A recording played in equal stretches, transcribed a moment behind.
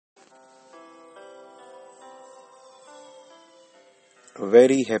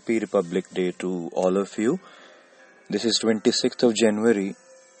Very happy Republic Day to all of you. This is 26th of January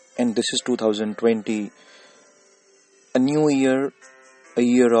and this is 2020. A new year, a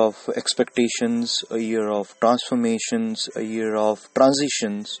year of expectations, a year of transformations, a year of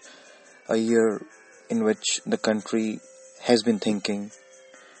transitions, a year in which the country has been thinking,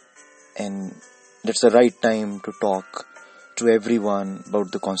 and that's the right time to talk to everyone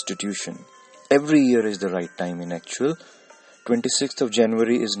about the Constitution. Every year is the right time in actual. 26th of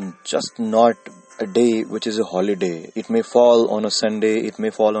January is just not a day which is a holiday. It may fall on a Sunday, it may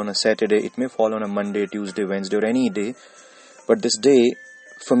fall on a Saturday, it may fall on a Monday, Tuesday, Wednesday, or any day. But this day,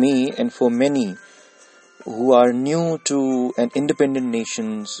 for me and for many who are new to an independent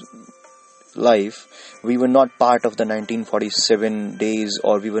nation's life, we were not part of the 1947 days,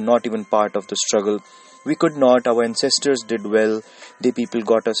 or we were not even part of the struggle. We could not. Our ancestors did well. They people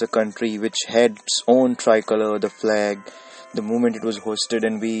got us a country which had its own tricolor, the flag. The moment it was hosted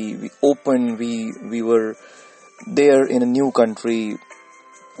and we opened, we were there in a new country,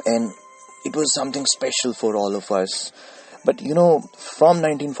 and it was something special for all of us. But from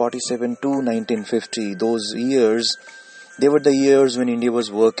 1947 to 1950, those years, they were the years when India was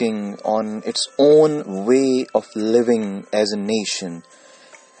working on its own way of living as a nation.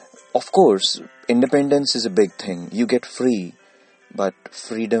 Of course, independence is a big thing. You get free, but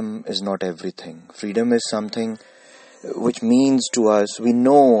freedom is not everything. Freedom is something which means to us, we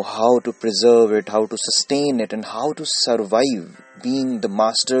know how to preserve it, how to sustain it, and how to survive being the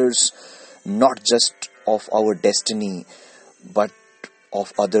masters not just of our destiny but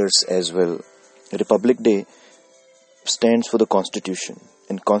of others as well. Republic Day stands for the Constitution,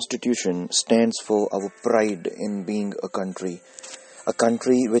 and Constitution stands for our pride in being a country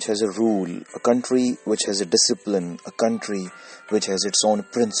which has a rule, a country which has a discipline, a country which has its own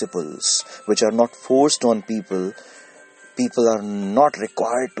principles, which are not forced on people. People are not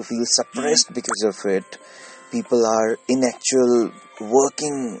required to feel suppressed because of it. People are in actual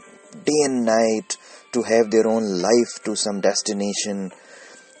working day and night to have their own life to some destination.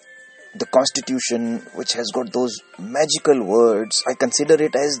 The Constitution, which has got those magical words, I consider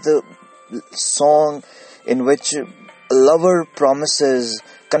it as the song in which a lover confesses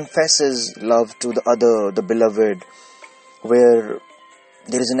love to the other, the beloved, where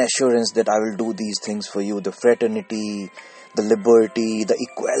there is an assurance that I will do these things for you, the fraternity, the liberty, the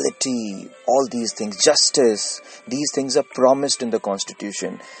equality, all these things, justice, these things are promised in the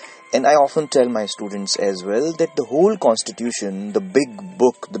Constitution. And I often tell my students as well that the whole Constitution, the big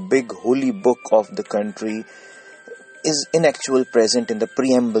book, the big holy book of the country, is in actual present in the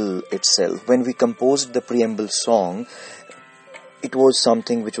preamble itself. When we composed the preamble song, it was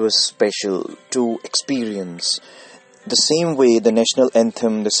something which was special to experience. The same way the national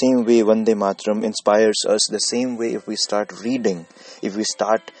anthem, the same way Vande Mataram inspires us, the same way if we start reading, if we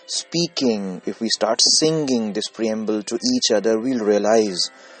start speaking, if we start singing this preamble to each other, we'll realize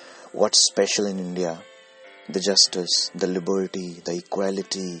what's special in India. The justice, the liberty, the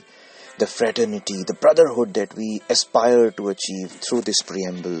equality, the fraternity, the brotherhood that we aspire to achieve through this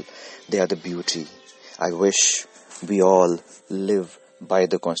preamble, they are the beauty. I wish we all live by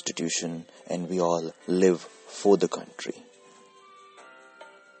the Constitution and we all live for the country.